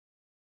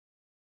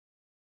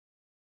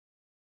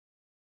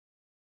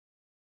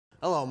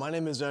Hello, my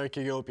name is Eric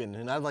Hagopian,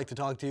 and I'd like to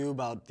talk to you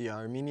about the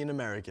Armenian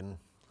American.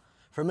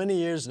 For many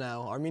years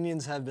now,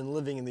 Armenians have been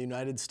living in the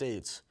United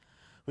States.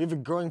 We have a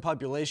growing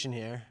population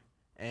here,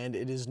 and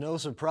it is no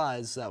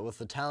surprise that with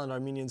the talent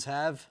Armenians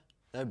have,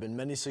 there have been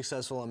many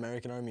successful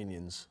American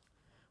Armenians.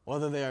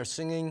 Whether they are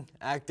singing,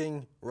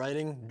 acting,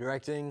 writing,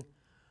 directing,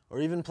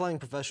 or even playing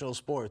professional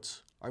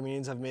sports,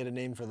 Armenians have made a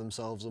name for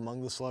themselves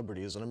among the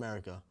celebrities in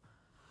America.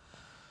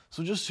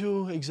 So just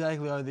who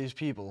exactly are these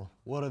people?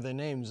 What are their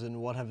names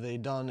and what have they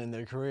done in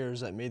their careers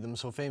that made them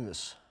so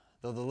famous?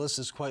 Though the list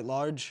is quite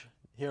large,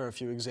 here are a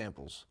few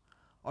examples.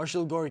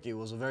 Arshil Gorky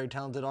was a very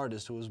talented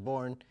artist who was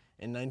born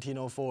in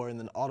 1904 in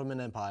the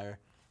Ottoman Empire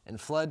and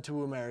fled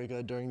to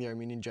America during the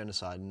Armenian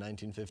Genocide in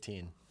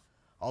 1915.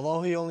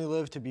 Although he only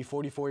lived to be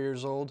 44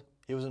 years old,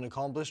 he was an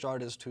accomplished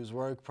artist whose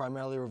work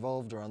primarily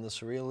revolved around the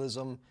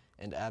surrealism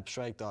and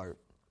abstract art.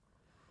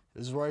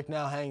 His work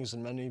now hangs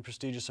in many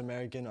prestigious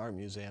American art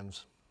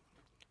museums.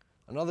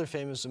 Another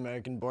famous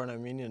American-born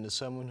Armenian is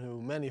someone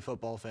who many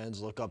football fans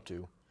look up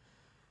to.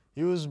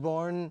 He was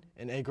born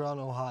in Akron,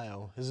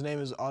 Ohio. His name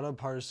is Ada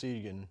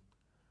Parsegian.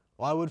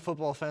 Why would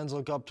football fans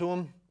look up to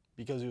him?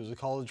 Because he was a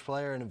college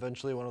player and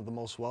eventually one of the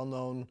most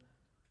well-known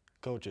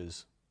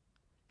coaches.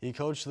 He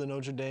coached the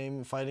Notre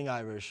Dame Fighting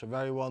Irish, a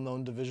very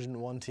well-known Division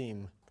I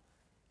team.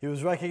 He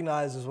was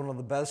recognized as one of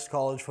the best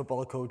college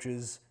football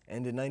coaches,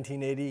 and in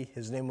 1980,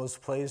 his name was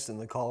placed in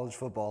the College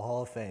Football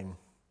Hall of Fame.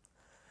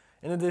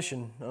 In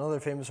addition, another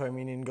famous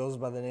Armenian goes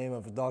by the name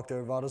of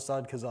Dr.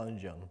 Vadastad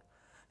Kazanjian.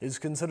 He is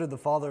considered the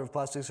father of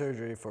plastic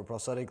surgery for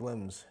prosthetic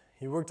limbs.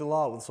 He worked a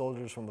lot with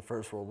soldiers from the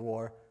First World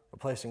War,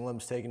 replacing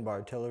limbs taken by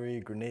artillery,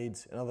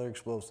 grenades, and other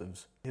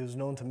explosives. He was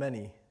known to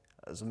many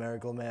as the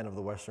Miracle Man of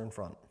the Western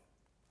Front.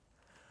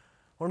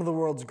 One of the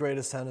world's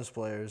greatest tennis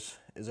players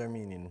is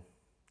Armenian.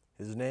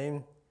 His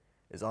name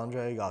is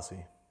Andre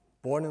Agassi.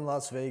 Born in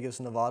Las Vegas,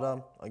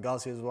 Nevada,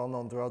 Agassi is well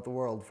known throughout the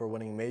world for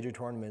winning major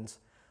tournaments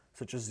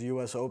such as the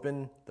US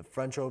Open, the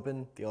French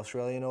Open, the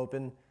Australian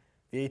Open,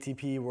 the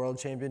ATP World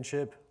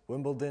Championship,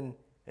 Wimbledon,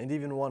 and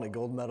even won a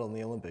gold medal in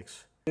the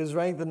Olympics. He was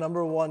ranked the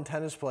 #1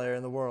 tennis player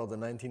in the world in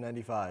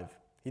 1995.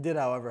 He did,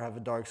 however, have a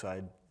dark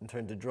side and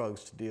turned to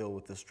drugs to deal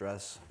with the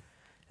stress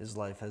his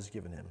life has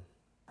given him.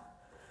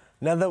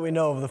 Now that we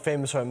know of the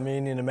famous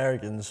Armenian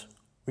Americans,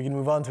 we can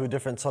move on to a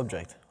different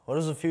subject. What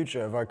is the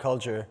future of our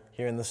culture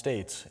here in the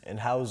States,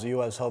 and how is the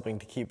U.S. helping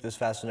to keep this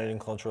fascinating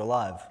culture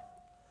alive?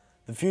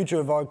 The future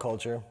of our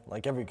culture,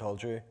 like every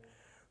culture,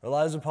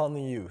 relies upon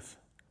the youth.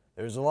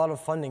 There is a lot of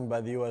funding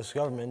by the U.S.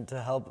 government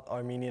to help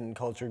Armenian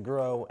culture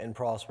grow and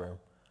prosper.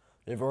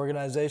 We have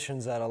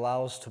organizations that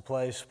allow us to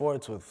play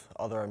sports with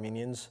other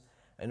Armenians,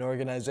 and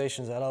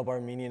organizations that help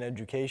Armenian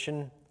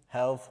education,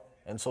 health,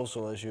 and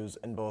social issues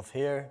in both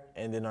here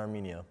and in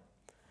Armenia.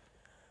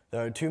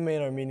 There are two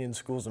main Armenian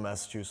schools in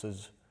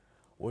Massachusetts,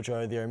 which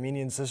are the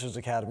Armenian Sisters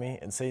Academy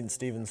and St.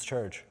 Stephen's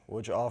Church,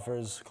 which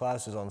offers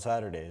classes on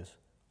Saturdays.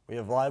 We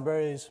have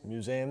libraries,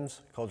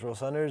 museums, cultural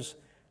centers,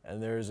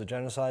 and there is a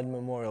genocide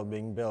memorial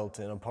being built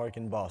in a park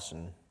in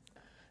Boston.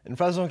 In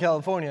Fresno,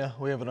 California,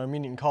 we have an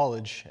Armenian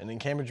college, and in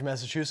Cambridge,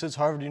 Massachusetts,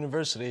 Harvard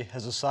University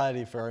has a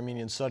Society for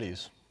Armenian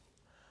Studies.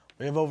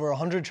 We have over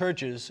 100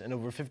 churches and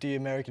over 50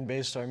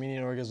 American-based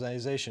Armenian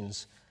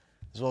organizations,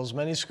 as well as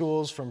many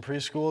schools from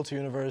preschool to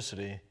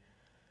university.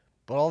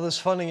 But all this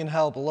funding and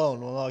help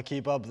alone will not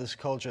keep up this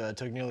culture that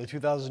took nearly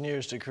 2,000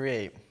 years to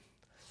create.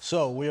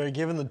 So we are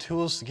given the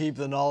tools to keep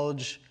the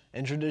knowledge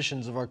and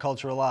traditions of our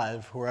culture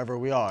alive wherever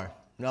we are.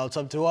 Now it's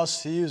up to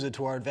us to use it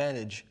to our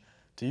advantage,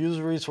 to use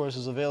the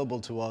resources available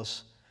to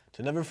us,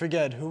 to never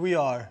forget who we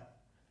are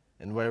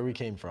and where we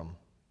came from.